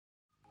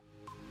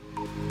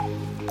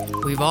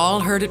We've all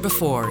heard it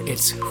before.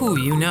 It's who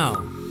you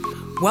know.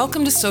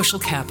 Welcome to Social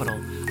Capital,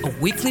 a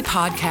weekly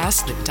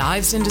podcast that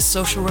dives into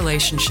social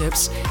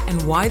relationships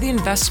and why the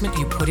investment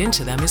you put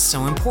into them is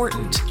so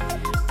important.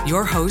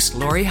 Your host,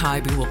 Lori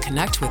Hybe, will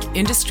connect with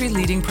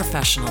industry-leading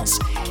professionals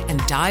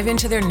and dive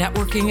into their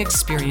networking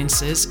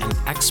experiences and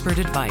expert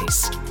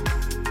advice.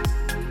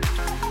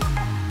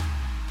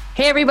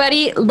 Hey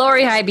everybody,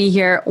 Lori Hybe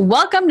here.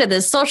 Welcome to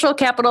the Social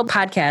Capital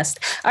Podcast.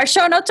 Our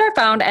show notes are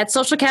found at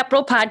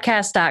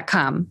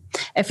socialcapitalpodcast.com.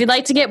 If you'd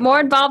like to get more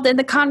involved in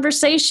the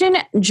conversation,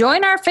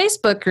 join our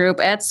Facebook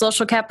group at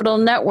Social Capital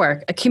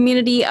Network, a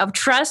community of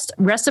trust,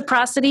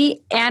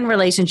 reciprocity, and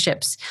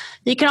relationships.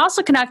 You can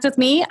also connect with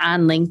me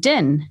on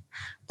LinkedIn.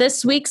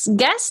 This week's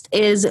guest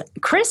is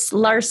Chris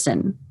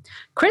Larsen.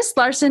 Chris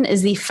Larsen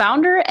is the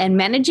founder and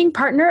managing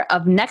partner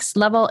of Next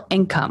Level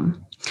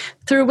Income,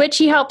 through which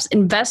he helps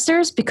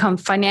investors become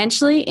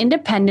financially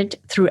independent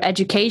through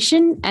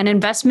education and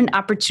investment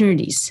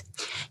opportunities.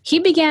 He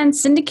began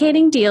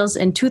syndicating deals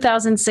in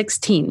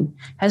 2016,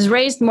 has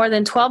raised more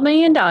than $12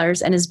 million,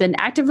 and has been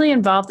actively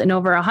involved in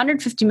over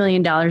 $150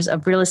 million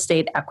of real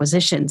estate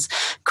acquisitions.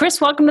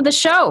 Chris, welcome to the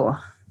show.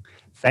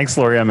 Thanks,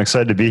 Lori. I'm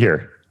excited to be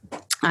here.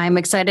 I'm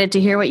excited to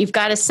hear what you've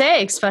got to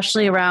say,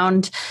 especially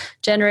around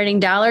generating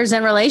dollars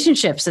and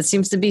relationships. It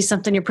seems to be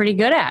something you're pretty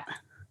good at.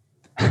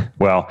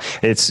 Well,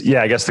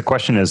 I guess the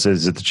question is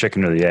it the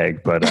chicken or the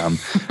egg? But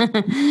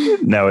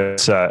no,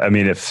 it's,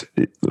 if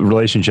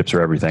relationships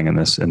are everything in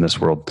this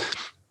world.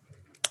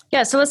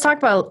 Yeah. So let's talk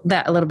about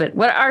that a little bit.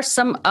 What are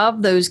some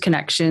of those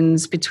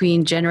connections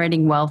between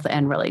generating wealth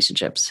and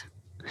relationships?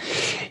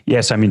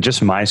 Yes.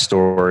 Just my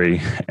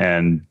story.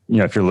 And,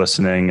 if you're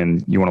listening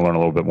and you want to learn a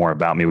little bit more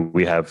about me,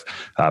 we have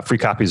free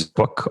copies of the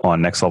book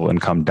on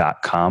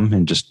nextlevelincome.com.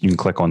 And you can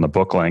click on the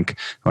book link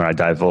when I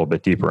dive a little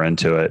bit deeper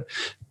into it.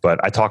 But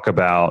I talk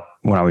about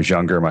when I was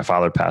younger, my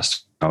father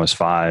passed when I was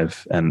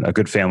 5, and a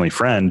good family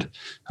friend,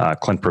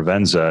 Clint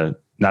Provenza,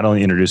 not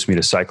only introduced me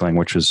to cycling,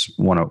 which was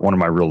one of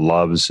my real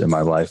loves in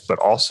my life, but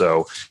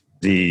also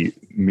the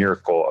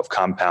miracle of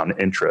compound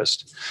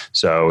interest.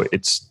 So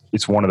it's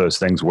one of those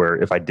things where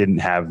if I didn't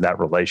have that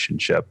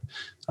relationship,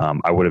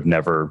 I would have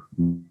never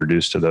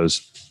introduced to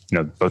those,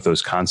 both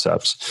those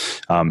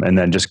concepts. And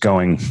then just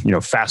going,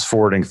 fast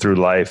forwarding through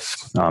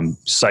life,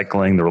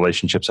 cycling, the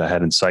relationships I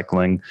had in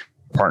cycling,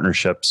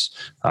 partnerships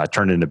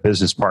turned into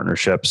business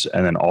partnerships,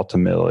 and then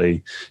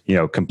ultimately,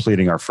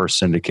 completing our first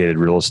syndicated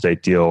real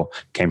estate deal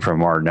came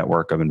from our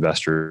network of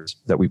investors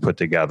that we put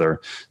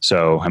together.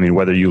 So,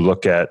 whether you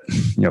look at,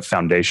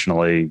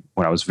 foundationally,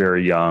 when I was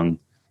very young,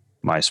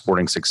 my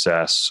sporting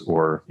success,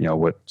 or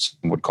what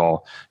some would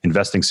call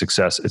investing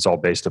success, it's all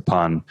based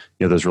upon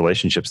those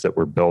relationships that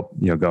were built,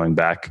 going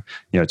back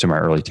to my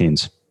early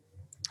teens.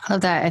 I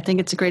love that. I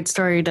think it's a great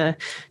story to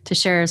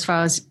share as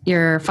far as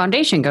your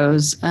foundation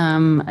goes.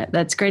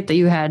 That's great that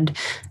you had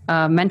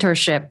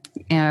mentorship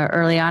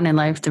early on in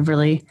life to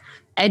really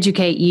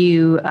educate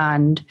you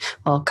on,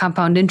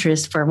 compound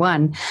interest for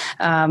one,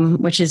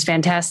 which is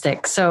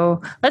fantastic.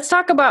 So let's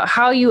talk about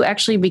how you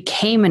actually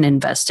became an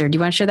investor. Do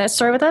you want to share that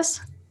story with us?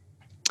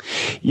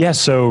 Yeah.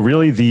 So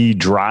really the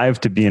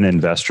drive to be an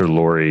investor,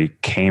 Lori,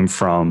 came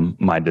from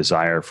my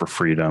desire for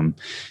freedom.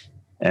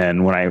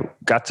 And when I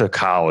got to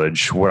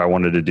college, what I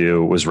wanted to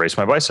do was race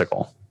my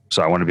bicycle.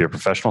 So I wanted to be a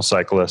professional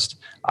cyclist.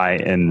 I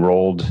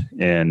enrolled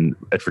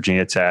at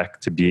Virginia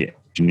Tech to be an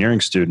engineering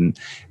student,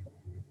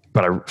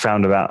 but I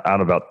found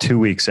out about 2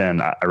 weeks in,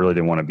 I really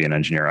didn't want to be an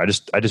engineer. I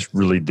just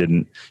really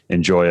didn't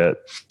enjoy it.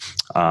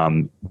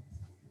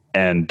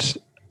 And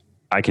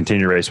I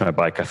continued to race my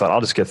bike. I thought I'll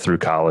just get through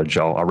college.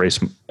 I'll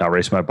race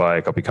my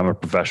bike. I'll become a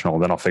professional.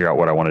 Then I'll figure out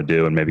what I want to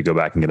do and maybe go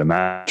back and get a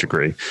master's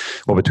degree.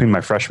 Well, between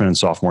my freshman and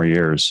sophomore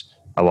years,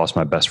 I lost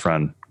my best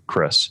friend,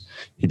 Chris.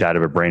 He died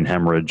of a brain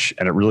hemorrhage,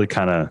 and it really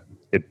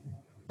it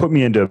put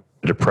me into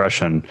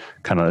depression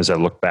as I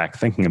look back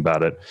thinking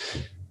about it.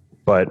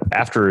 But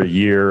after a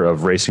year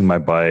of racing my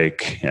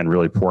bike and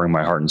really pouring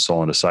my heart and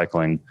soul into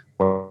cycling,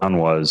 what I found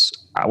was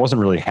I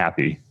wasn't really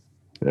happy.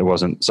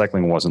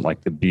 Cycling wasn't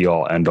like the be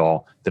all end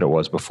all that it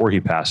was before he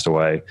passed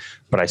away,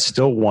 but I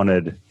still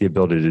wanted the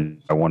ability to do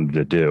what I wanted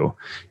to do.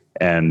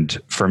 And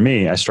for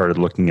me, I started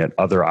looking at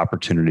other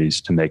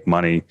opportunities to make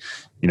money,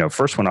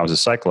 first when I was a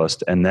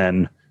cyclist, and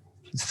then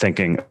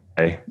thinking,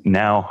 okay,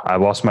 now I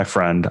lost my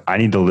friend. I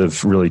need to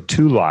live really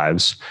 2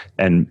 lives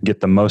and get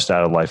the most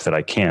out of life that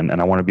I can.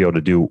 And I want to be able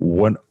to do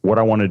what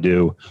I want to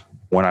do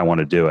when I want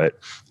to do it.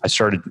 I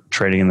started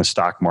trading in the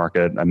stock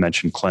market. I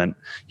mentioned Clint.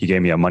 He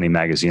gave me a Money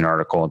Magazine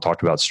article and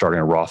talked about starting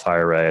a Roth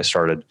IRA. I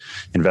started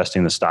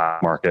investing in the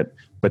stock market.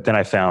 But then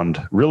I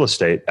found real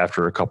estate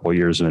after a couple of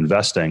years of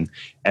investing,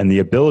 and the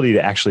ability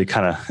to actually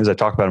as I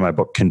talk about in my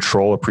book,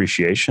 control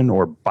appreciation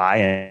or buy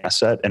an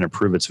asset and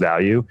improve its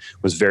value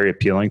was very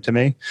appealing to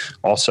me.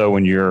 Also,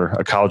 when you're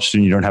a college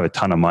student, you don't have a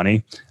ton of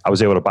money. I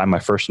was able to buy my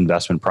first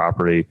investment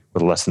property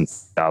with less than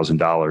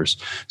 $1,000.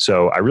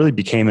 So I really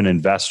became an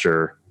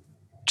investor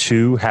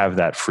to have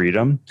that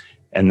freedom.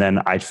 And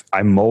then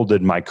I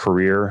molded my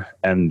career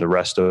and the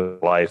rest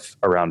of life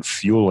around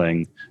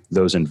fueling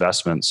those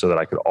investments so that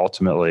I could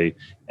ultimately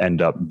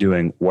end up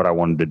doing what I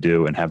wanted to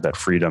do and have that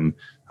freedom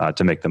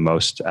to make the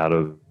most out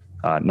of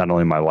not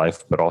only my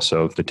life, but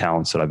also the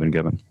talents that I've been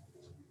given.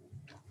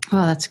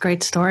 Well, that's a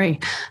great story.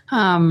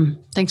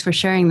 Thanks for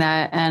sharing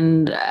that.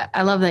 And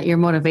I love that your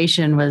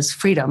motivation was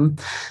freedom.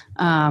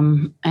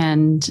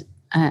 And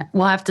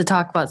we'll have to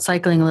talk about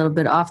cycling a little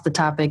bit off the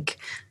topic,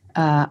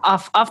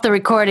 off the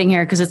recording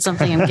here, because it's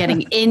something I'm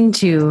getting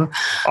into.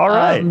 All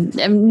right.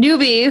 I'm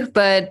newbie,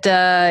 but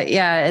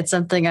yeah, it's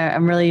something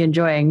I'm really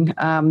enjoying.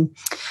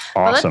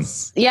 Awesome.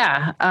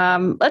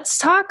 Let's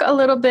talk a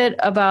little bit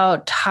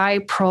about high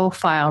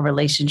profile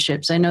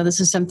relationships. I know this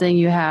is something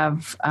you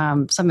have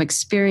some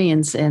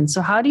experience in.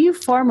 So how do you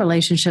form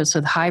relationships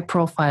with high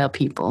profile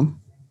people?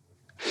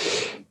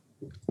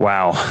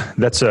 Wow.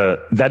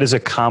 That is a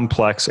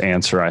complex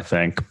answer, I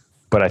think,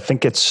 but I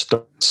think it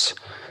starts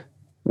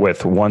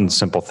with one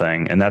simple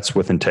thing, and that's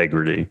with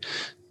integrity.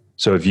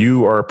 So if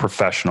you are a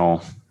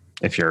professional,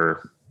 if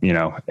you're,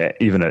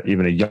 even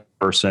a young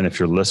person, if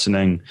you're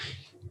listening,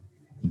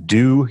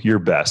 do your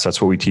best.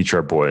 That's what we teach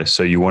our boys.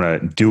 So you want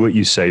to do what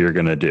you say you're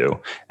going to do,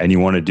 and you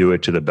want to do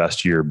it to the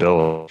best of your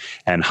ability.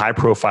 And high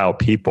profile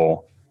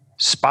people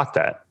spot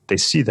that. They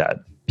see that.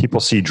 People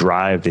see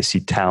drive, they see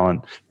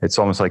talent. It's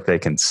almost like they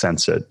can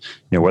sense it.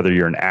 Whether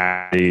you're an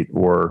athlete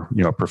or,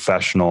 a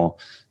professional,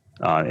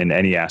 in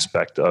any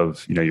aspect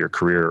of your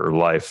career or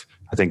life,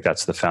 I think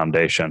that's the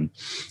foundation.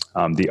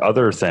 The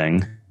other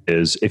thing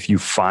is, if you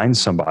find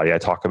somebody, I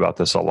talk about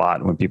this a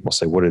lot when people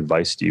say, what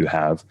advice do you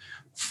have?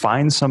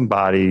 Find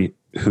somebody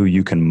who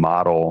you can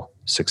model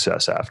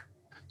success after.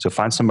 So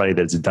find somebody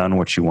that's done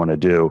what you want to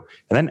do,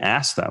 and then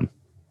ask them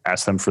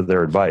for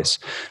their advice.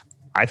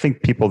 I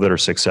think people that are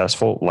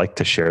successful like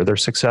to share their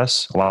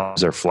success. A lot of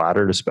times they're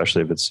flattered,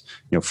 especially if it's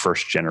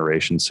first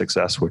generation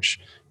success, which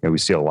we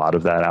see a lot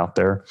of that out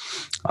there.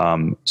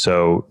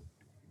 So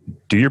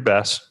do your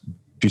best,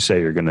 do you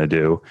say you're going to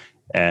do,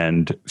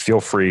 and feel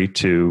free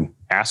to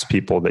ask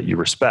people that you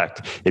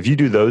respect. If you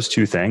do those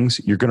two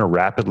things, you're going to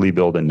rapidly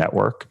build a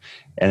network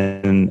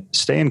and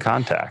stay in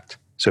contact.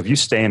 So if you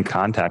stay in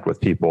contact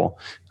with people,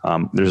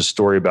 there's a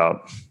story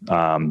about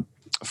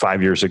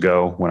 5 years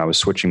ago when I was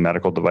switching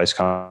medical device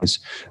companies.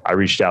 I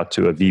reached out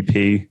to a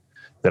VP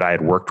that I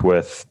had worked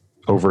with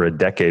over a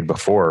decade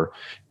before,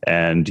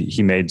 and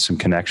he made some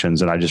connections.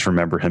 And I just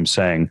remember him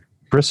saying,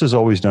 Chris has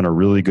always done a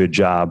really good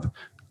job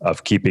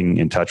of keeping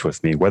in touch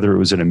with me, whether it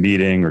was in a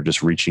meeting or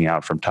just reaching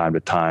out from time to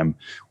time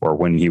or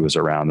when he was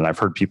around. And I've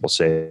heard people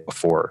say it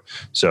before.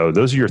 So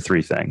those are your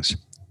three things.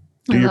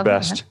 Do your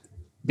best,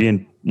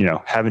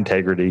 have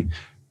integrity,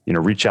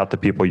 reach out to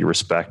people you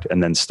respect,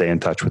 and then stay in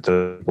touch with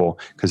the people,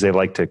 because they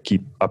like to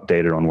keep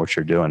updated on what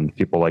you're doing.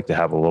 People like to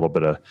have a little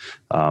bit of,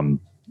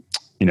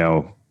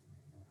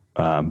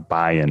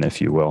 buy-in,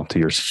 if you will, to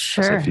your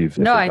success.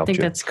 Sure. I think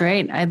that's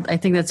great. I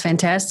think that's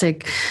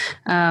fantastic.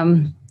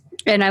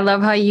 And I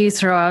love how you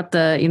throw out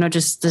the,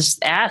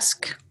 just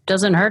ask.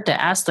 Doesn't hurt to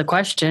ask the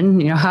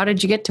question, how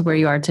did you get to where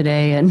you are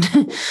today? And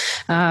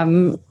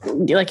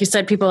like you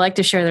said, people like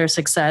to share their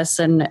success.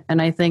 And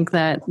I think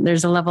that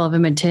there's a level of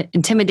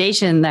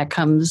intimidation that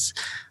comes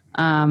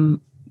to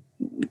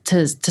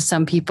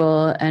some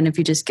people. And if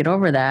you just get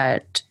over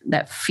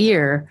that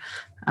fear,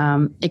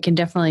 it can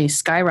definitely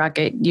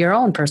skyrocket your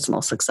own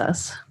personal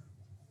success.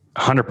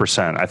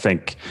 100%. I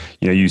think,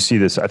 you see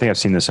this, I think I've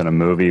seen this in a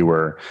movie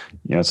where,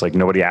 it's like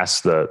nobody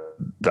asks the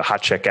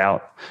hot chick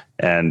out.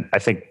 And I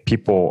think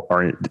people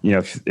are,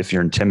 if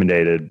you're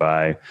intimidated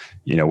by,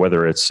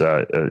 whether it's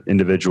an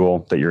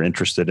individual that you're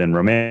interested in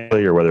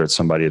romantically or whether it's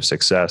somebody of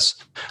success.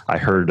 I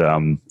heard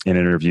an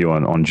interview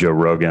on Joe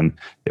Rogan.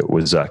 It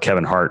was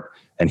Kevin Hart,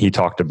 and he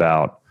talked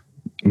about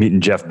meeting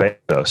Jeff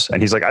Bezos.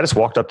 And he's like, I just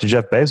walked up to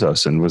Jeff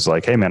Bezos and was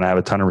like, hey man, I have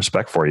a ton of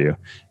respect for you.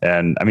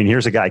 And I mean,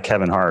 here's a guy,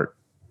 Kevin Hart,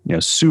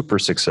 super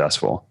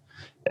successful,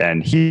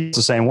 and he's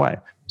the same way.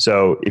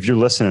 So if you're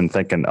listening and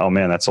thinking, oh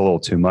man, that's a little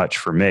too much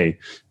for me,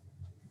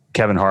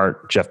 Kevin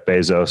Hart, Jeff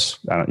Bezos,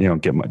 you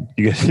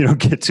don't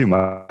get too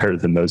much higher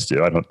than those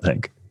two, I don't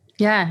think.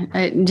 Yeah,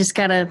 I just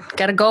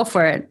gotta go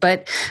for it.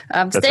 But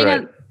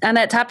staying on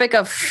that topic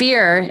of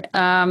fear,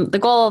 the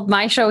goal of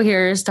my show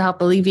here is to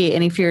help alleviate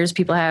any fears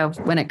people have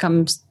when it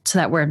comes to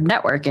that word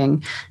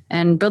networking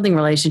and building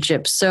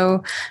relationships.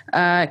 So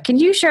can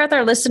you share with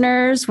our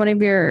listeners one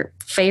of your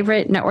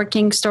favorite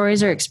networking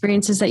stories or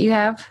experiences that you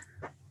have?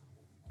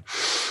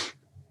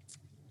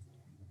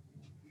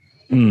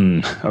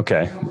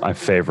 Okay. My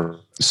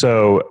favorite.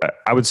 So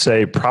I would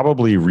say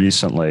probably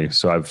recently.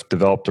 So I've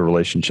developed a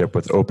relationship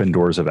with Open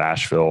Doors of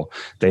Asheville.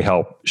 They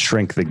help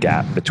shrink the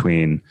gap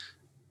between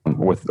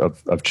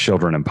of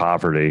children in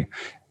poverty.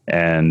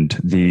 And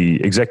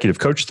the executive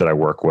coach that I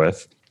work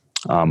with,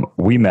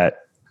 we met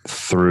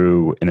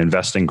through an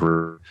investing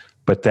group,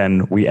 but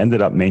then we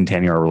ended up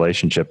maintaining our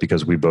relationship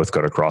because we both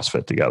go to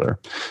CrossFit together.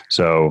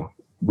 So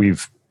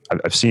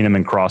I've seen him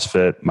in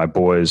CrossFit. My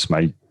boys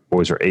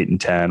are 8 and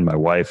 10. My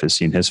wife has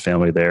seen his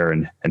family there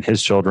and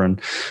his children.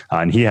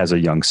 And he has a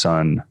young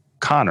son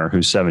Connor,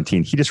 who's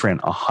 17, he just ran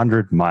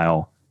 100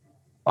 miles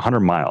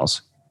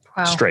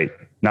Wow. straight,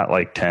 not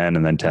like 10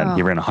 and then 10. Oh.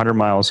 He ran 100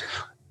 miles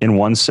in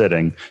one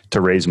sitting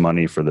to raise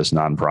money for this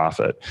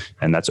nonprofit.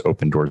 And that's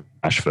Open Doors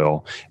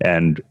Nashville.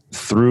 And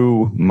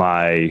through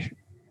my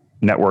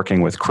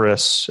networking with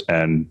Chris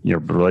and, the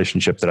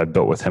relationship that I've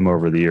built with him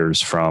over the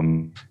years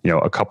from,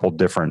 a couple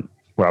different,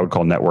 what I would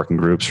call networking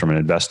groups, from an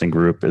investing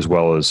group, as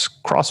well as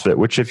CrossFit,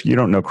 which if you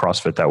don't know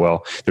CrossFit that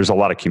well, there's a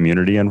lot of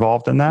community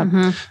involved in that.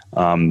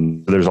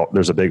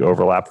 There's a big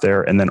overlap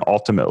there. And then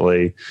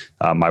ultimately,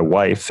 my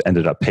wife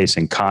ended up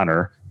pacing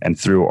Connor, and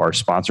through our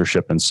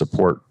sponsorship and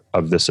support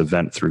of this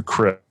event through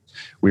Chris,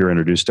 we were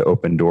introduced to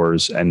Open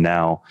Doors, and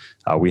now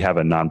we have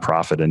a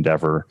nonprofit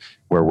endeavor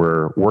where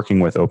we're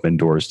working with Open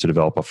Doors to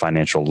develop a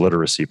financial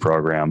literacy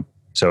program.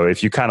 So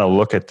if you kind of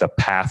look at the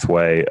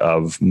pathway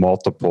of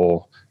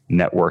multiple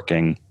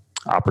networking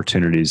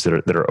opportunities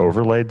that are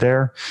overlaid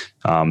there,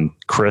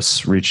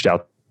 Chris reached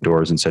out to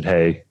Doors and said,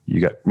 "Hey,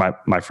 you got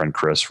my friend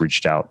Chris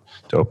reached out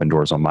to Open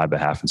Doors on my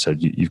behalf and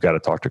said, you've got to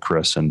talk to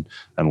Chris and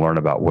learn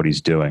about what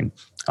he's doing."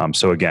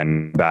 So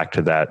again, back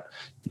to that,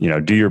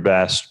 do your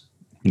best,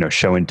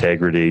 show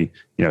integrity,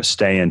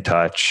 stay in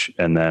touch.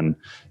 And then,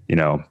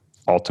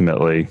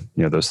 ultimately,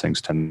 those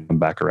things tend to come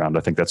back around.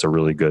 I think that's a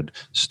really good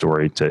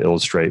story to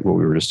illustrate what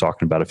we were just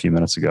talking about a few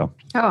minutes ago.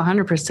 Oh,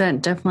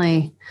 100%.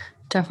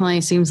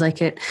 Definitely seems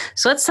like it.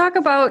 So let's talk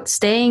about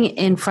staying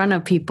in front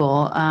of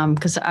people,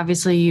 because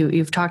obviously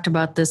you've talked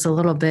about this a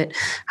little bit.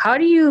 How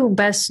do you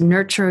best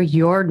nurture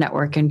your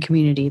network and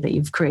community that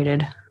you've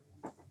created?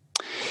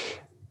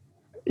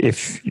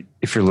 If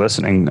you're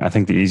listening, I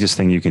think the easiest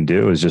thing you can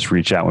do is just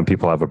reach out when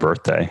people have a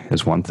birthday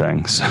is one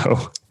thing.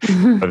 So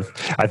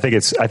I think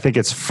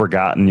it's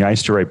forgotten. I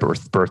used to write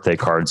birthday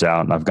cards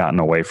out, and I've gotten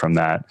away from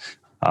that.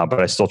 But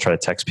I still try to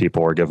text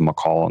people or give them a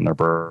call on their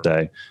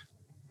birthday.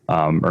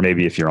 Or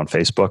maybe if you're on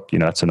Facebook,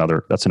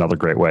 that's another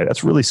great way.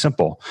 That's really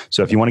simple.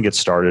 So if you want to get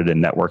started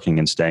in networking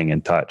and staying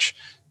in touch,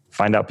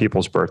 find out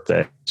people's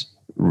birthdays,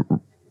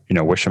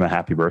 wish them a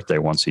happy birthday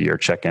once a year,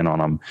 check in on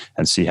them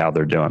and see how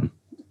they're doing.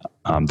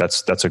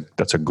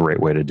 That's a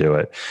great way to do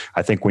it.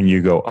 I think when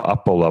you go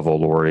up a level,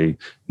 Lori,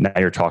 now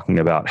you're talking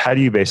about how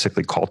do you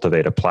basically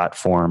cultivate a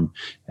platform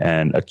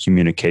and a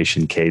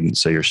communication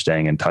cadence so you're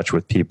staying in touch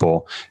with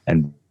people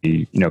and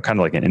be, kind of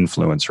like an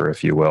influencer,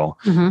 if you will.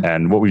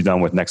 And what we've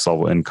done with Next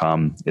Level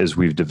Income is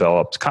we've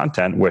developed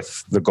content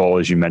with the goal,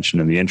 as you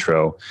mentioned in the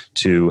intro,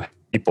 to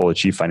people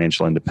achieve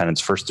financial independence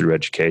first through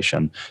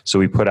education. So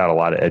we put out a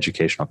lot of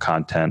educational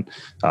content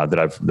that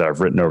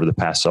I've written over the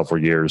past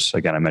several years.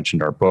 Again, I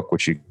mentioned our book,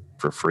 which you get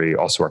for free,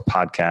 also our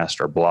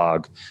podcast, our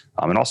blog,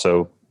 and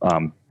also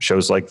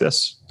shows like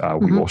this.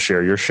 We will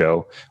share your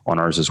show on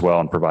ours as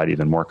well and provide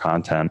even more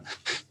content.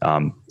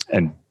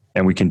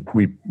 And we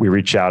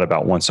reach out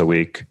about once a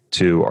week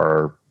to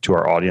our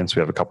audience. We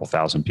have a couple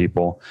thousand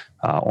people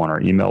on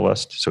our email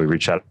list. So we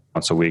reach out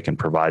once a week and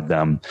provide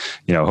them,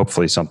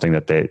 hopefully something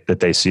that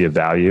they see a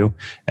value.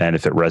 And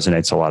if it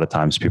resonates, a lot of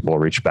times people will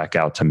reach back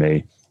out to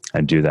me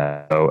and do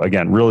that. So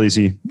again, real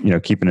easy,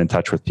 keeping in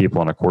touch with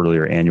people on a quarterly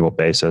or annual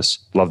basis.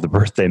 Love the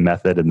birthday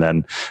method. And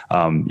then,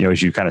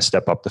 as you kind of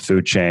step up the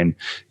food chain,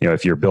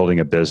 if you're building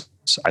a business,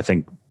 I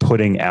think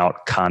putting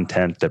out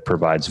content that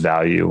provides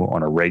value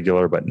on a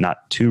regular, but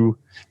not too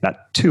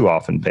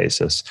often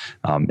basis,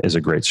 is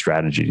a great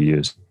strategy to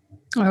use.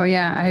 Oh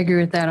yeah, I agree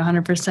with that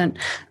 100%.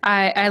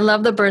 I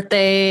love the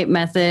birthday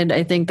method.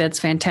 I think that's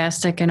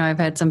fantastic. I know I've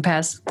had some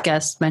past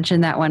guests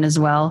mention that one as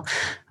well.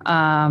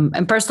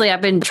 And personally,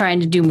 I've been trying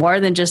to do more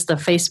than just the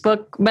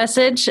Facebook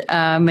message,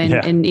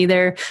 and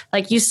either,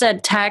 like you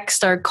said,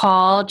 text or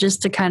call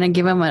just to kind of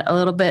give them a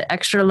little bit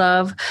extra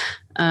love.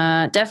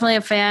 Definitely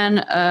a fan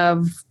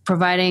of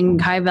providing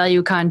high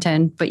value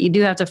content, but you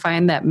do have to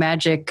find that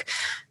magic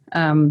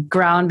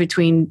ground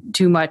between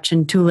too much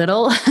and too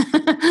little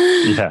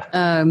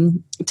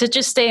to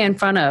just stay in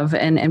front of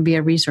and be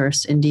a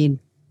resource indeed.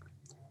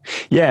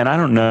 Yeah. And I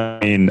don't know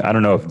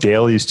if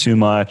daily is too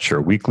much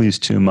or weekly is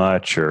too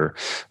much or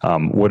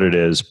what it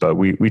is, but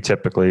we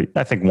typically,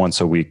 I think once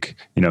a week,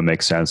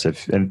 makes sense.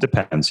 And it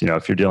depends,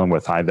 if you're dealing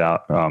with high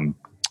value,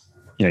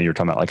 you're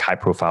talking about like high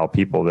profile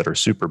people that are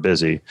super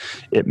busy,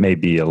 it may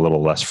be a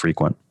little less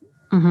frequent.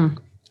 Mm-hmm.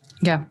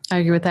 Yeah, I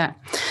agree with that.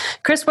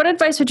 Chris, what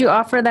advice would you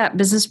offer that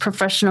business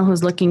professional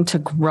who's looking to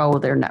grow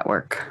their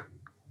network?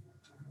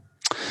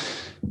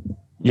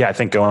 Yeah, I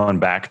think going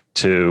back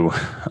to,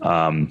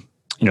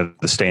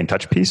 the stay in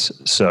touch piece.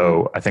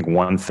 So I think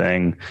one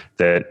thing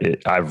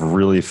that I've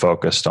really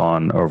focused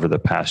on over the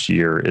past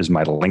year is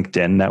my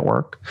LinkedIn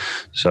network.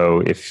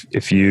 So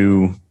if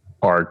you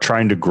are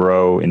trying to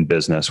grow in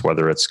business,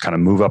 whether it's kind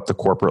of move up the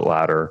corporate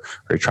ladder or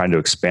you're trying to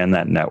expand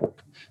that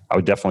network, I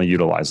would definitely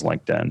utilize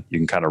LinkedIn. You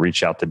can kind of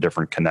reach out to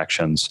different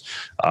connections.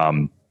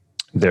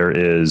 There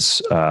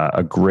is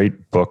a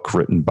great book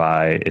written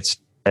by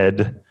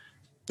Ed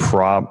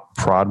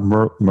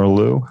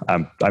Prodmerlu.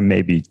 I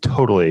may be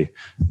totally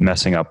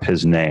messing up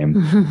his name,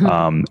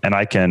 and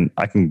I can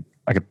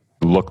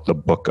look the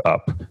book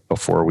up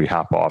before we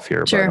hop off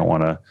here. Sure.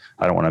 But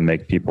I don't want to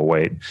make people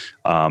wait.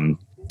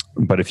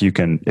 But if you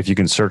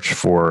can search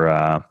for,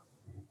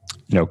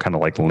 kind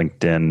of like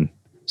LinkedIn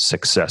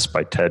Success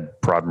by Ted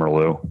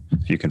Prodmerlew,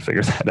 if you can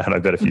figure that out, I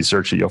bet if you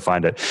search it, you'll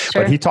find it.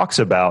 Sure. But he talks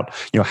about,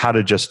 how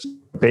to just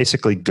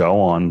basically go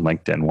on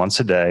LinkedIn once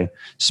a day,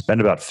 spend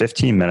about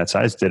 15 minutes.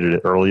 I just did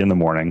it early in the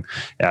morning,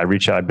 and I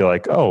reach out, I'd be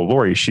like, oh,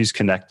 Lori, she's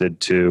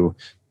connected to,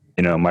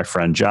 my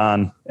friend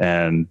John,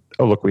 and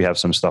oh, look, we have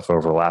some stuff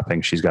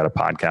overlapping. She's got a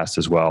podcast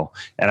as well.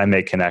 And I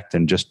may connect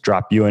and just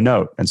drop you a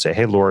note and say,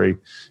 hey, Lori,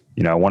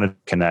 I wanted to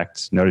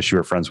connect. Notice you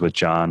were friends with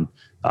John.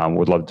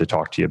 Would love to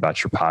talk to you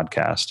about your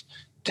podcast.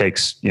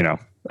 Takes,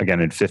 again,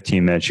 in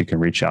 15 minutes, you can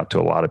reach out to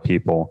a lot of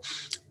people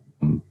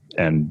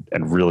and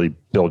really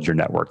build your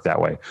network that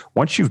way.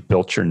 Once you've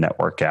built your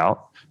network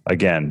out,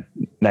 again,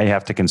 now you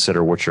have to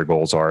consider what your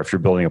goals are. If you're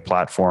building a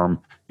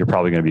platform, you're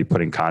probably going to be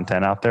putting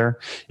content out there.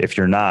 If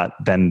you're not,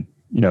 then,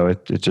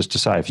 it just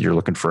decide if you're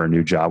looking for a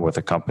new job with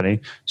a company,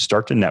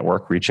 start to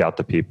network, reach out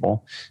to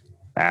people,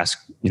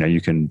 ask,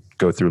 you can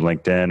go through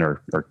LinkedIn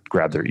or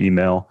grab their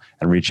email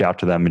and reach out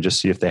to them and just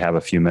see if they have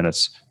a few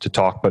minutes to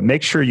talk. But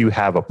make sure you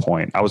have a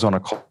point. I was on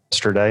a call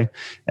yesterday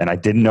and I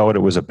didn't know what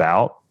it was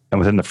about. And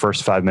within the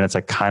first 5 minutes,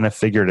 I kind of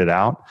figured it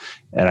out.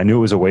 And I knew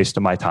it was a waste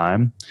of my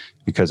time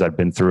because I'd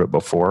been through it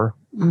before.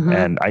 Mm-hmm.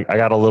 And I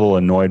got a little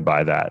annoyed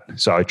by that.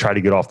 So I try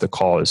to get off the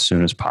call as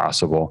soon as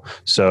possible.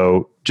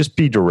 So just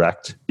be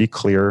direct, be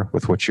clear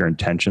with what your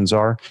intentions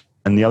are.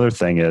 And the other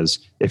thing is,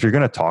 if you're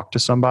going to talk to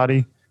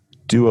somebody,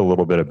 do a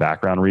little bit of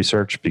background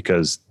research,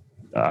 because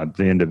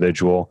the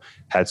individual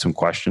had some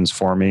questions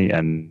for me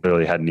and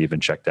really hadn't even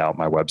checked out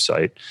my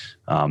website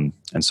and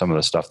some of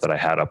the stuff that I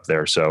had up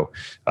there. So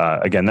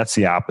again, that's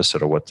the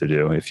opposite of what to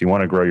do. If you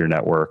want to grow your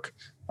network,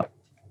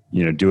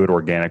 do it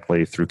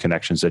organically through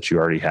connections that you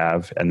already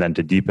have. And then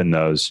to deepen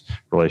those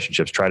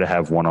relationships, try to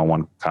have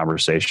one-on-one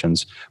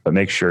conversations, but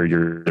make sure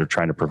you're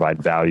trying to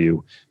provide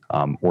value,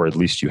 or at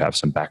least you have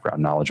some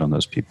background knowledge on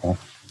those people.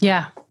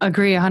 Yeah,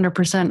 agree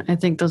 100%. I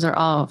think those are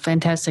all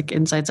fantastic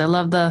insights. I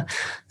love the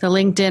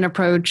LinkedIn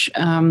approach.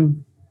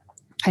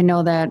 I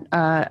know that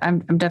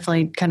I'm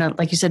definitely kind of,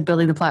 like you said,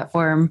 building the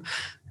platform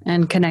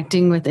and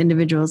connecting with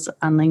individuals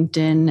on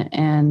LinkedIn.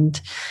 And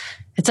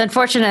it's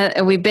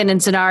unfortunate we've been in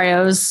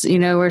scenarios,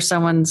 where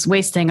someone's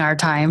wasting our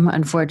time,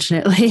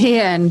 unfortunately,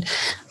 and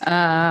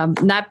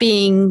not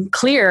being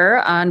clear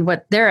on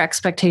what their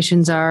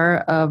expectations are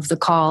of the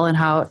call and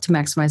how to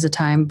maximize the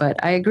time.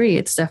 But I agree,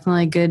 it's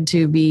definitely good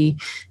to be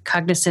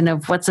cognizant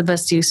of what's the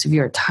best use of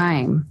your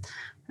time,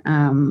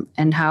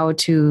 and how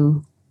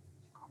to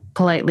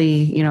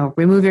politely,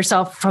 remove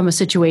yourself from a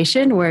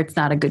situation where it's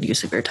not a good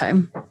use of your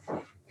time.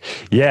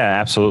 Yeah,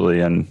 absolutely.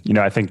 And,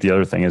 I think the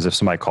other thing is if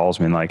somebody calls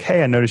me and like,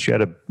 hey, I noticed you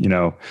had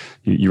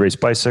you race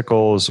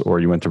bicycles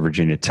or you went to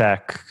Virginia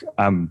Tech.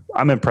 I'm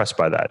impressed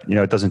by that.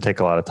 It doesn't take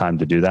a lot of time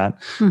to do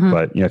that. Mm-hmm.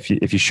 But,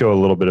 if you show a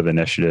little bit of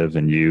initiative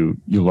and you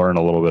learn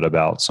a little bit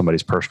about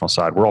somebody's personal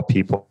side, we're all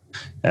people.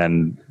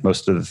 And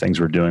most of the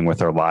things we're doing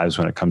with our lives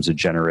when it comes to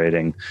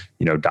generating,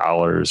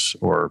 dollars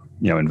or,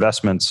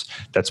 investments,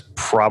 that's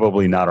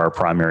probably not our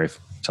primary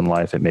in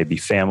life. It may be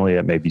family,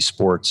 it may be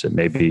sports, it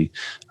may be,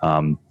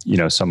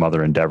 some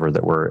other endeavor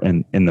that we're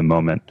in the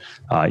moment,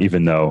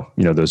 even though,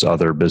 those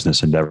other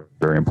business endeavors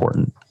are very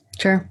important.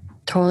 Sure.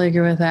 Totally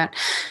agree with that.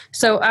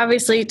 So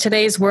obviously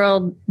today's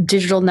world,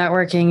 digital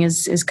networking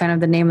is kind of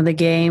the name of the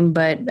game,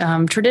 but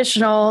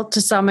traditional to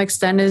some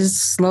extent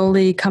is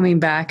slowly coming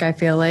back, I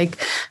feel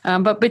like.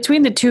 But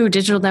between the two,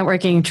 digital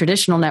networking and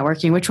traditional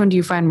networking, which one do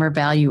you find more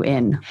value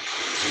in?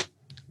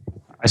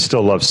 I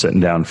still love sitting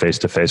down face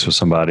to face with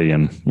somebody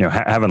and,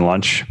 having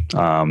lunch,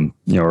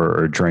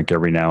 or a drink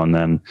every now and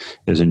then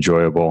is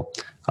enjoyable.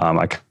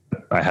 I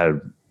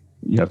had,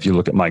 if you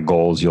look at my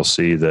goals, you'll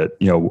see that,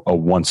 a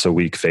once a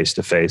week face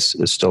to face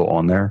is still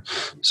on there.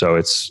 So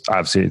it's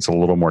obviously a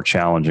little more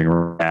challenging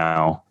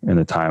now in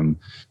the time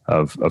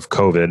of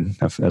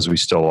COVID, as we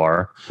still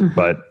are. Mm-hmm.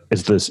 But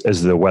as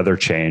the weather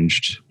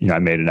changed, I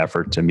made an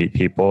effort to meet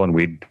people, and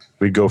we'd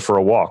go for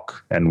a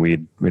walk and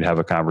we'd have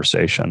a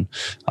conversation,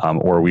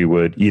 or we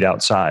would eat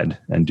outside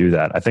and do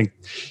that. I think,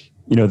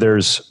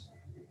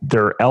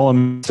 there are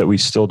elements that we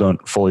still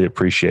don't fully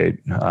appreciate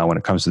when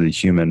it comes to the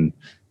human,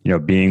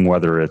 being,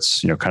 whether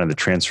it's, kind of the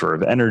transfer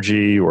of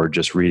energy or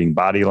just reading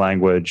body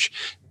language.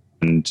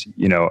 And,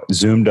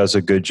 Zoom does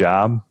a good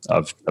job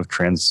of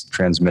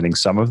transmitting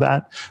some of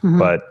that, mm-hmm.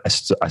 but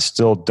I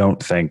still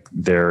don't think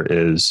there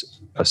is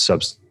a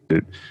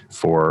substitute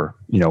for,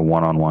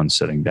 one-on-one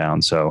sitting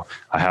down. So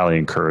I highly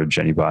encourage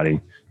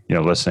anybody,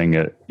 listening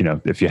at,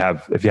 if you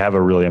have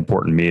a really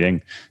important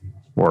meeting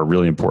or a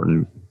really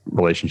important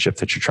relationship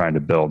that you're trying to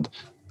build,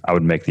 I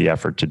would make the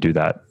effort to do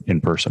that in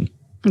person.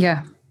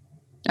 Yeah,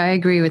 I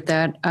agree with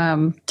that.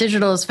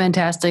 Digital is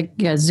fantastic.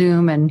 Yeah,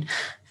 Zoom and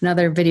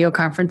other video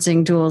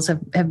conferencing tools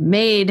have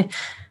made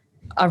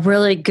a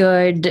really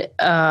good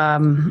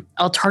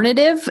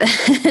alternative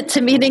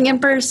to meeting in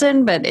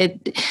person, but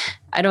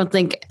I don't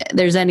think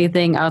there's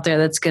anything out there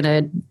that's going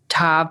to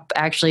top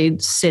actually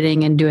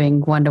sitting and doing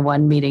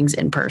one-to-one meetings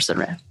in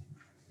person.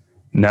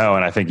 No,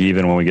 and I think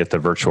even when we get to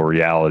virtual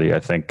reality, I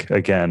think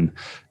again,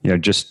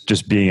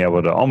 just being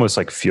able to almost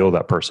like feel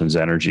that person's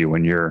energy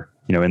when you're,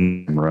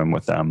 in the room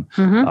with them.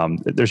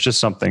 There's just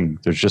something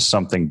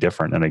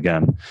different. And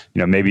again,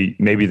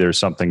 maybe there's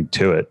something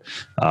to it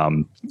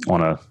on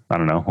a, I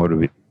don't know, what would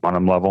be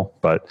quantum level,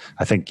 but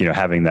I think,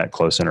 having that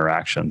close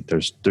interaction,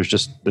 there's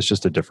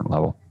just a different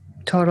level.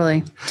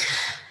 Totally.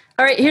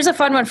 All right, here's a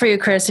fun one for you,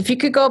 Chris. If you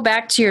could go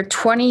back to your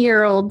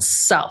 20-year-old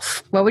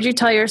self, what would you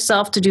tell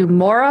yourself to do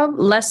more of,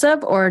 less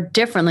of, or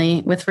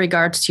differently with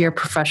regards to your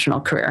professional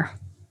career?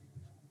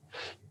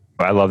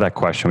 I love that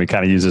question. We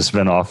kind of use a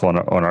spin-off on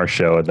our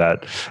show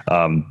that.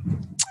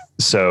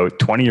 So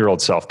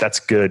 20-year-old self, that's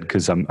good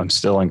because I'm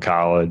still in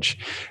college,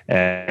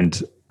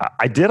 and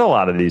I did a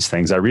lot of these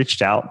things. I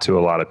reached out to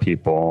a lot of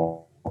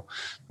people.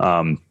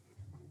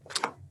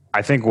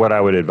 I think what I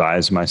would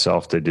advise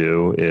myself to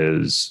do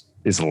is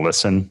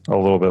listen a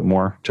little bit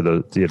more to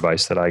the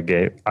advice that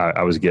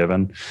I was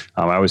given.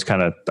 I was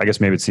kind of, I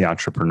guess maybe it's the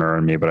entrepreneur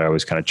in me, but I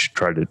always kind of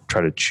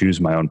try to choose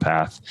my own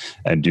path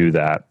and do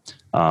that.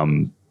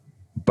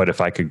 But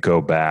if I could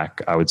go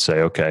back, I would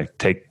say, okay,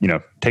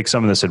 take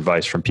some of this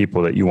advice from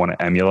people that you want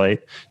to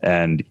emulate.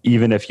 And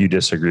even if you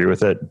disagree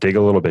with it, dig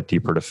a little bit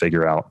deeper to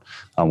figure out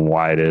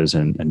why it is,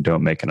 and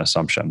don't make an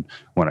assumption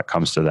when it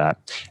comes to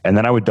that. And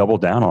then I would double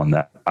down on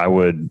that. I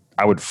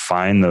would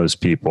find those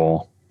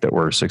people that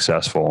were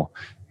successful.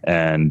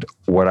 And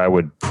what I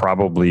would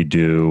probably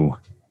do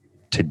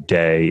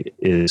today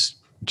is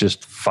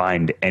just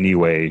find any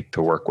way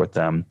to work with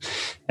them.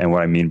 And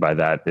what I mean by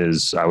that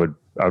is I would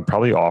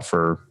probably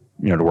offer,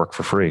 to work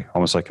for free,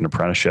 almost like an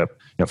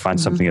apprenticeship, find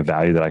something of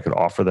value that I could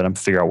offer them,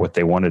 figure out what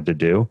they wanted to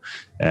do,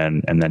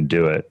 and then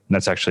do it. And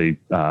that's actually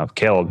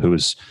Caleb, who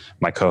was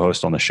my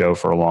co-host on the show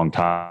for a long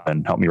time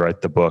and helped me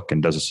write the book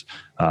and does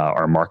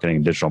our marketing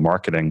and digital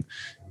marketing.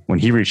 When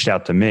he reached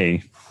out to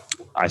me,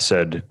 I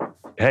said,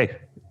 hey,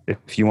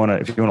 if you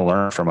want to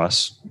learn from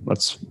us,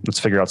 let's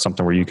figure out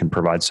something where you can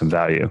provide some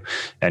value.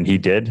 And he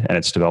did, and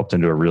it's developed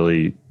into a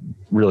really,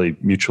 really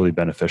mutually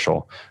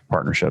beneficial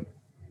partnership.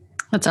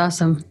 That's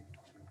awesome.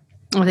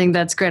 I think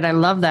that's great. I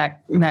love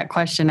that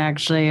question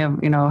actually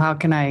of, how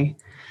can I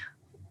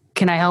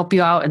help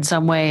you out in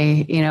some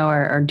way,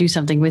 or do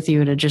something with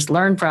you to just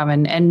learn from,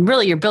 and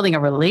really you're building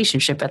a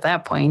relationship at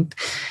that point.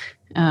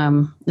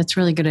 That's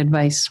really good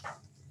advice.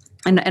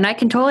 And I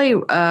can totally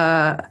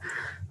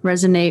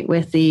resonate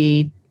with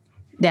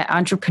that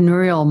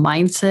entrepreneurial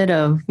mindset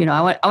of,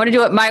 I want to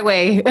do it my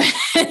way,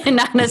 and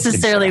not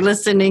necessarily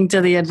listening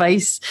to the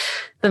advice,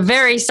 the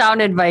very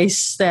sound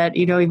advice that,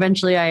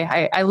 eventually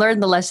I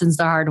learned the lessons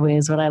the hard way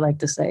is what I like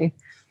to say.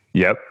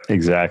 Yep,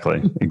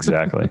 exactly.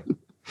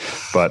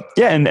 But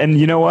yeah, and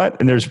you know what?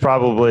 And there's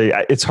probably,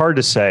 it's hard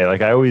to say.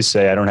 Like I always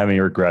say, I don't have any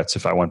regrets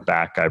if I went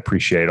back. I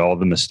appreciate all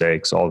the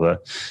mistakes, all the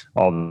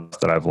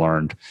that I've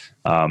learned.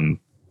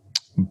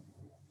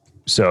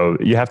 So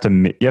you have to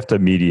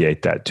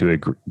mediate that to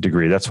a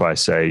degree. That's why I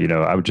say,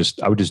 I would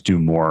just do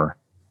more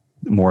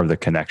of the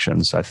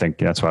connections. I think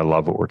that's why I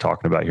love what we're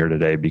talking about here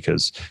today,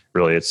 because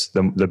really it's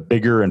the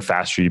bigger and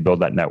faster you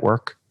build that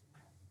network,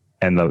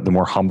 and the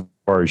more humble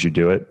as you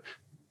do it,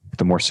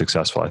 the more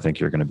successful I think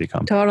you're going to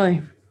become.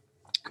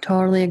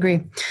 Totally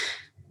agree.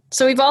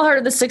 So we've all heard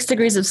of the 6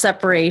 degrees of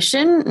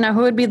separation. Now,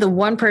 who would be the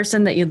one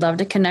person that you'd love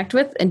to connect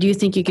with? And do you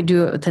think you could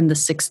do it within the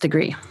 6th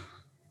degree?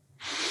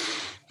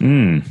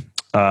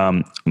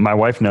 My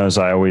wife knows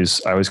I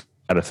always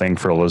had a thing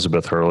for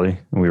Elizabeth Hurley,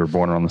 and we were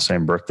born on the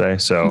same birthday.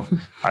 So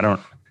I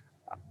don't,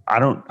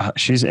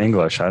 she's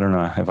English. I don't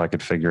know if I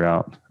could figure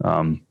out,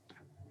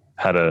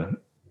 how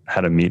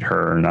to meet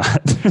her or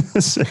not.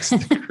 There's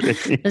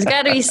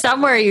got to be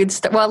somewhere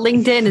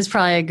LinkedIn is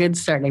probably a good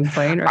starting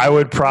point. Right? I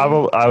would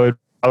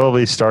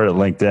probably start at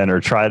LinkedIn,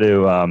 or try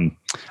to,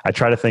 I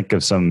try to think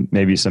of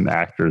maybe some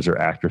actors or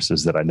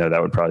actresses that I know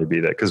that would probably be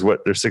that. Cause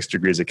there's 6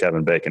 degrees of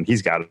Kevin Bacon.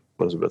 He's got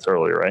Elizabeth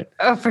Hurley, right?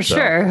 Oh, for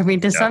sure. I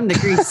mean, to some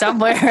degree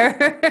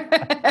somewhere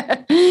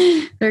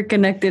they're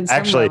connected.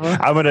 Actually,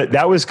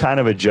 that was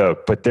kind of a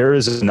joke, but there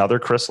is another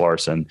Chris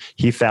Larsen.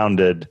 He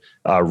founded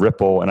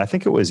Ripple, and I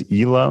think it was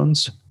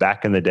eLoans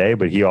back in the day,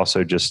 but he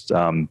also just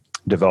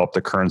developed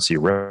the currency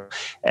Ripple.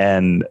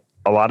 And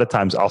a lot of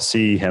times I'll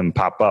see him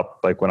pop up,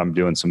 like when I'm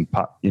doing some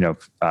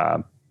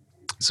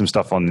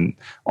stuff on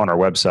our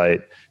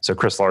website. So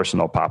Chris Larsen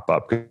will pop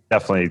up.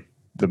 Definitely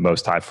the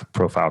most high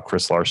profile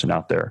Chris Larsen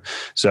out there.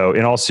 So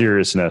in all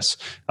seriousness,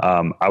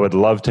 I would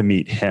love to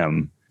meet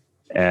him,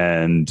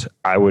 and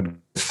I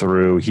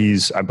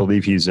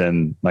believe he's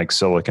in like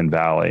Silicon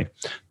Valley.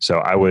 So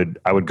I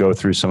would go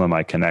through some of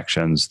my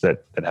connections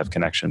that have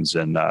connections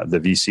in the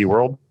VC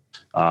world.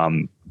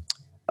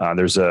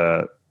 There's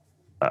a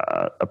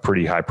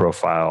pretty high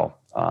profile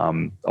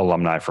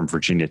alumni from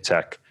Virginia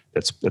Tech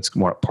that's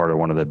more part of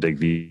one of the big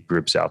V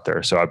groups out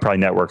there. So I'd probably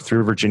network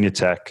through Virginia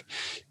Tech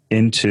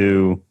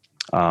into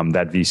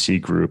that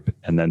VC group,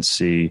 and then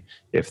see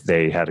if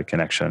they had a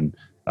connection.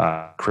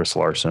 Chris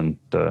Larsen,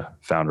 the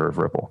founder of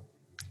Ripple.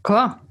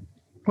 Cool.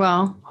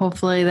 Well,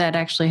 hopefully that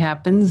actually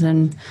happens,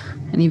 and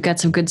you've got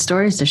some good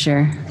stories to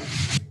share.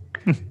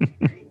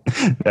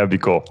 That'd be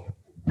cool.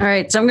 All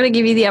right. So I'm going to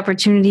give you the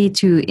opportunity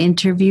to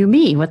interview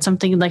me. What's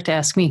something you'd like to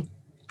ask me?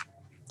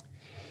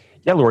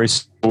 Yeah, Lori.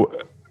 So,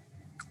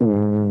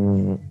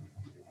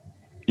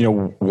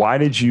 why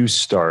did you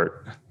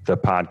start the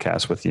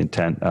podcast with the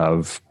intent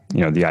of,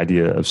 the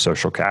idea of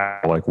social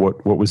capital? Like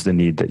what was the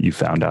need that you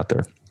found out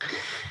there?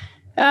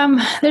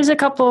 There's a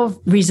couple of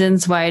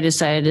reasons why I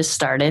decided to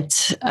start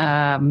it.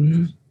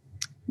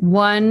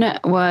 One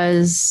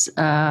was,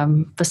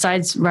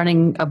 besides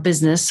running a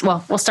business,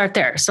 well, we'll start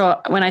there.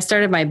 So when I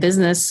started my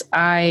business,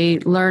 I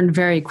learned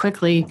very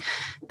quickly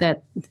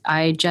that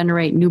I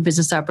generate new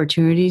business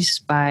opportunities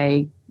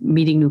by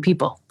meeting new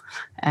people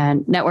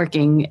and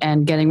networking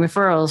and getting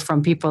referrals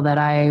from people that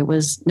I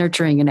was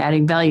nurturing and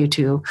adding value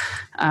to.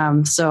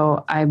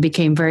 So I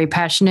became very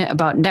passionate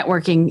about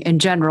networking in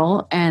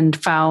general and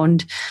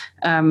found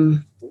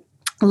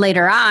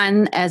later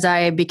on, as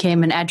I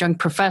became an adjunct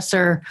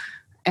professor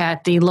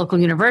at the local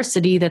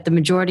university, that the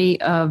majority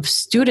of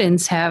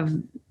students have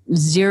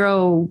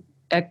zero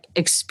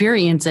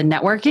experience in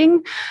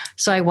networking.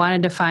 So I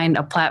wanted to find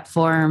a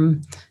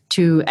platform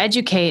to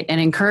educate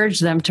and encourage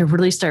them to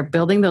really start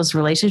building those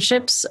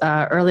relationships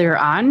earlier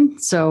on.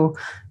 So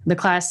the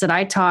class that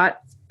I taught,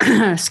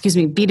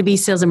 B2B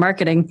sales and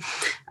marketing,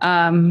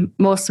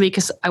 most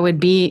weeks I would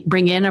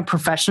bring in a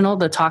professional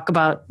to talk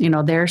about,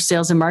 their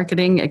sales and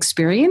marketing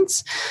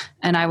experience.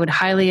 And I would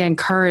highly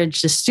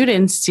encourage the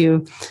students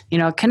to,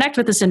 connect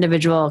with this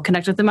individual,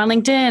 connect with them on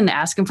LinkedIn,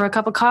 ask them for a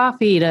cup of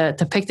coffee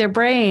to pick their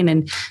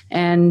brain.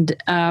 And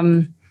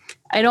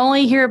I'd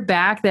only hear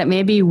back that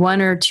maybe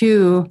one or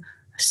two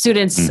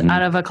students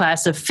out of a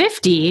class of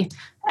 50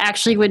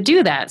 actually would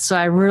do that. So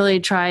I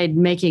really tried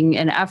making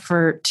an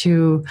effort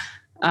to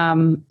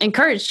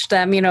encourage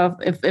them.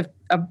 If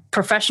a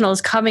professional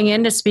is coming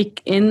in to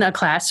speak in a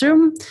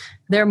classroom,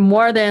 they're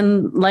more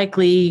than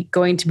likely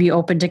going to be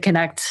open to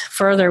connect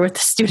further with the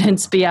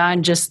students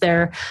beyond just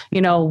their,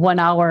 1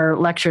 hour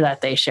lecture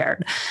that they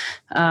shared.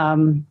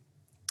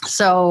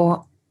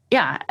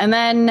 Yeah. And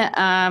then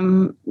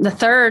the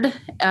third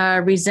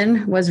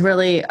reason was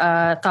really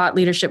a thought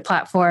leadership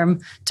platform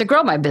to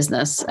grow my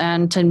business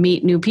and to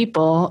meet new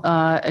people,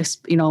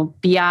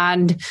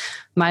 beyond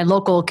my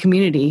local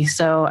community.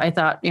 So I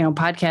thought,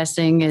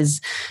 podcasting is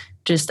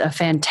just a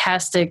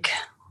fantastic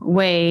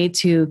way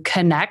to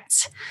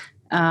connect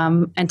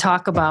and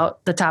talk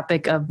about the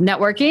topic of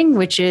networking,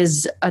 which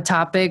is a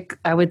topic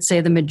I would say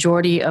the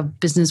majority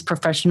of business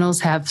professionals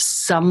have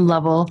some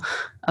level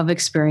of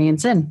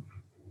experience in.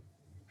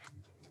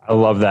 I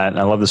love that. And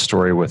I love the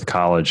story with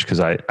college because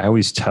I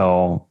always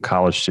tell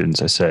college students,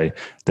 I say,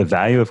 the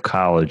value of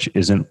college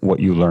isn't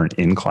what you learn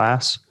in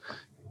class.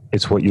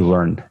 It's what you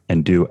learn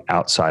and do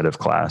outside of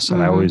class.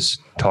 And I always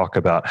talk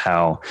about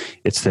how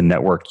it's the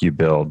network you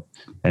build.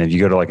 And if you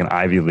go to like an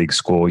Ivy League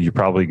school, you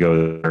probably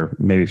go there,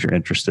 maybe if you're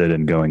interested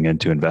in going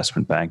into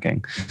investment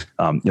banking.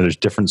 There's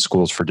different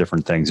schools for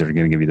different things that are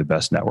going to give you the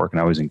best network. And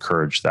I always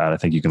encourage that. I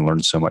think you can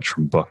learn so much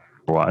from book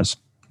wise.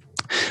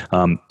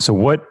 So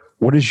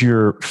what is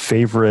your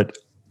favorite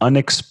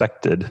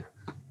unexpected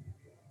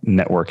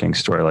networking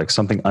story? Like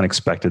something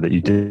unexpected that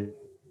you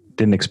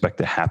didn't expect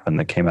to happen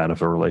that came out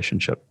of a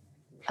relationship?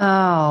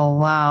 Oh,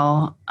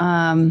 wow.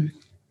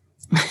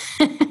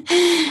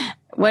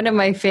 One of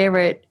my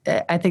favorite,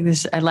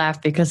 I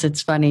laugh because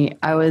it's funny.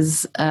 I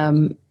was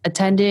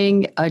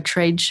attending a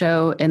trade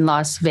show in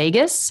Las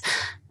Vegas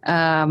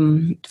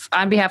on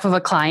behalf of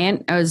a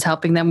client. I was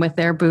helping them with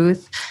their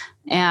booth.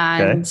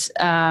 And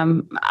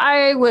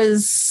I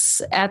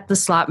was at the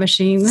slot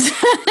machines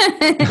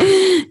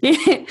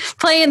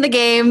playing the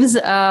games.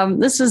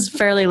 This was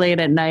fairly late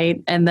at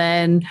night. And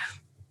then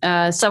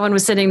someone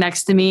was sitting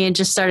next to me and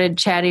just started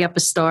chatting up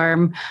a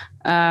storm.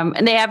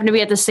 And they happened to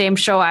be at the same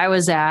show I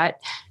was at.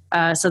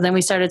 So then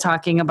we started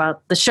talking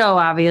about the show,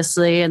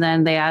 obviously. And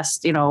then they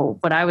asked,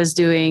 what I was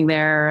doing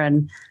there.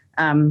 And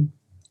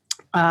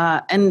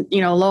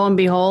lo and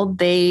behold,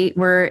 they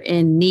were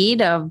in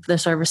need of the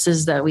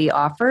services that we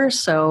offer.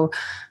 So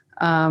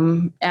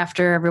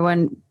after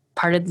everyone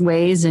parted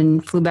ways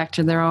and flew back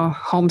to their own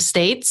home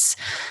states,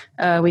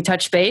 we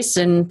touched base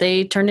and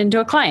they turned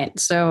into a client.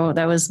 So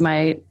that was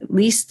my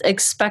least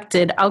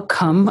expected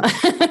outcome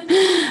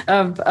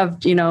of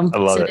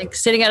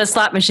sitting at a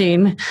slot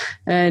machine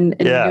and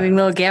doing a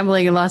little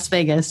gambling in Las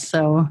Vegas.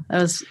 So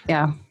that was,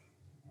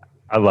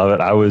 I love it.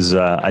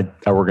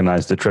 I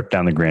organized a trip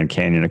down the Grand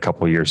Canyon a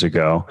couple of years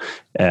ago,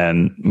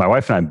 and my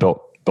wife and I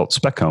built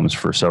spec homes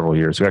for several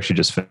years. We actually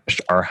just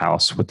finished our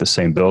house with the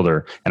same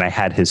builder, and I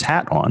had his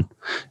hat on.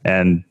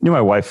 And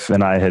my wife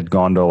and I had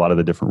gone to a lot of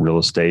the different real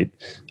estate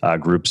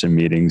groups and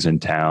meetings in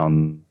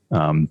town.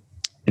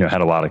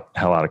 Had a lot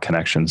of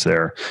connections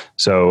there.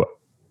 So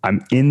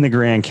I'm in the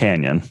Grand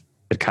Canyon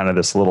at kind of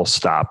this little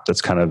stop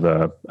that's kind of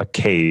a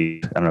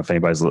cave. I don't know if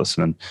anybody's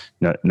listening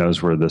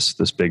knows where this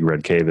big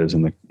red cave is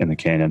in the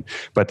canyon.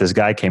 But this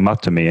guy came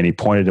up to me and he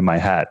pointed to my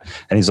hat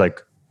and he's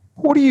like,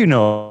 "What do you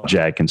know about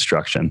JAG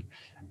construction?"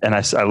 And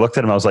I looked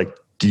at him. I was like,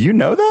 do you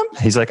know them?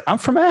 He's like, I'm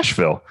from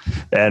Asheville.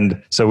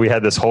 And so we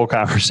had this whole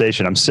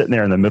conversation. I'm sitting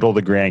there in the middle of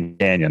the Grand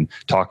Canyon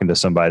talking to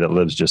somebody that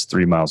lives just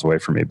 3 miles away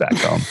from me back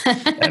home.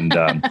 And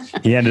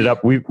he ended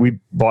up, we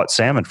bought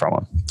salmon from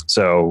him.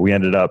 So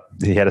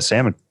he had a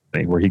salmon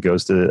company where he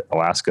goes to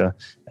Alaska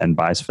and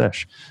buys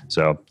fish.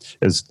 So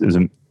it was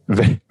a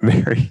very,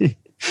 very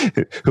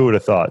who would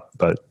have thought?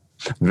 But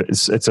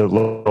it's a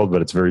little,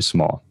 but it's very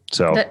small.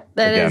 So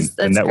that's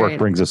the network great.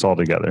 Brings us all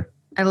together.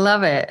 I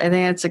love it. I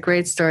think it's a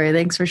great story.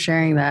 Thanks for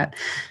sharing that.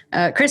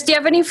 Chris, do you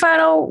have any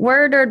final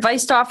word or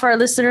advice to offer our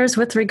listeners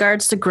with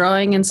regards to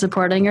growing and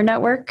supporting your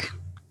network?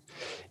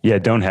 Yeah,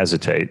 don't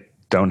hesitate.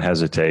 Don't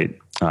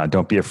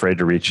be afraid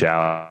to reach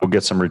out. We'll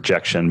get some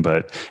rejection,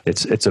 but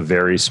it's a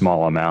very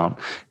small amount.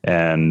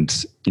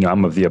 And,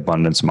 I'm of the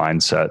abundance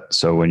mindset.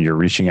 So when you're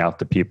reaching out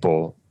to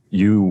people,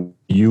 you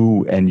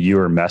and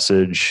your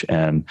message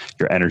and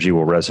your energy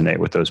will resonate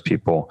with those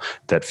people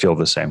that feel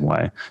the same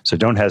way. So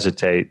don't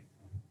hesitate.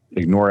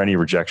 Ignore any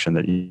rejection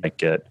that you might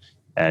get,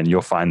 and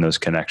you'll find those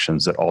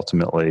connections that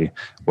ultimately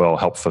will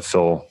help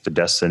fulfill the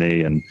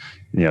destiny and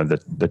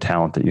the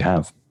talent that you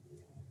have.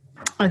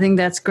 I think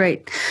that's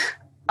great.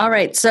 All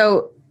right.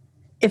 So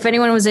if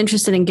anyone was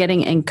interested in getting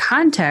in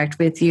contact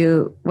with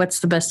you, what's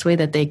the best way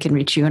that they can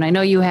reach you? And I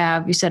know you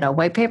said a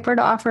white paper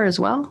to offer as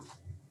well.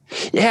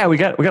 Yeah, we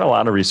got a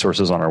lot of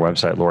resources on our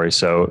website, Lori.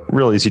 So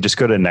real easy, just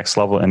go to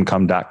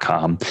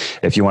nextlevelincome.com.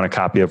 If you want a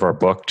copy of our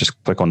book,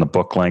 just click on the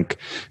book link.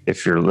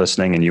 If you're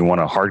listening and you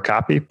want a hard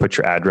copy, put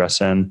your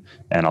address in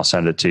and I'll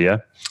send it to you.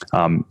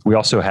 We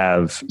also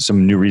have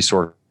some new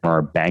resources on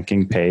our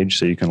banking page,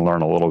 so you can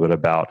learn a little bit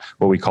about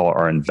what we call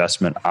our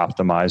investment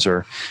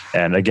optimizer.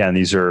 And again,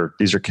 these are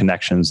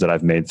connections that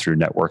I've made through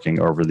networking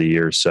over the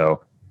years.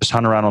 So just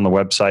hunt around on the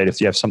website. If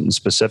you have something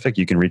specific,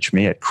 you can reach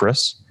me at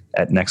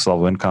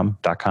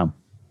chris@nextlevelincome.com.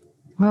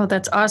 Well,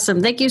 that's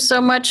awesome. Thank you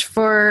so much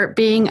for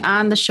being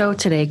on the show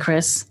today,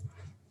 Chris.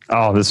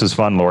 Oh, this was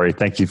fun, Lori.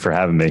 Thank you for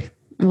having me.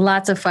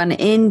 Lots of fun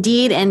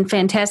indeed, and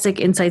fantastic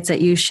insights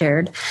that you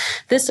shared.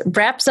 This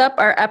wraps up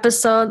our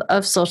episode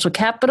of Social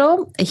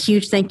Capital. A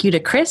huge thank you to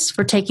Chris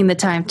for taking the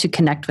time to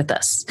connect with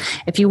us.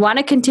 If you want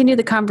to continue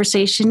the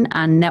conversation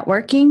on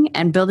networking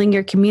and building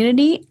your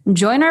community,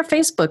 join our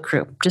Facebook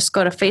group. Just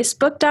go to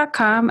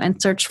facebook.com and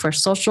search for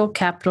Social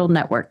Capital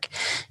Network.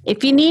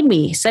 If you need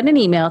me, send an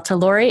email to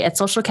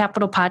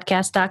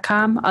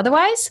Lori@socialcapitalpodcast.com.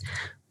 Otherwise,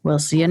 we'll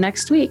see you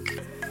next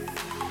week.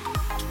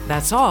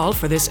 That's all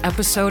for this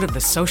episode of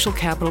the Social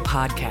Capital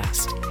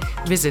Podcast.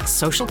 Visit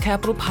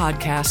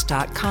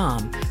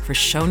socialcapitalpodcast.com for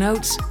show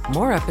notes,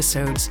 more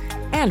episodes,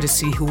 and to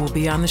see who will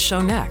be on the show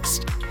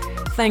next.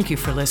 Thank you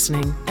for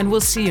listening, and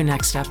we'll see you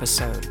next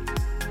episode.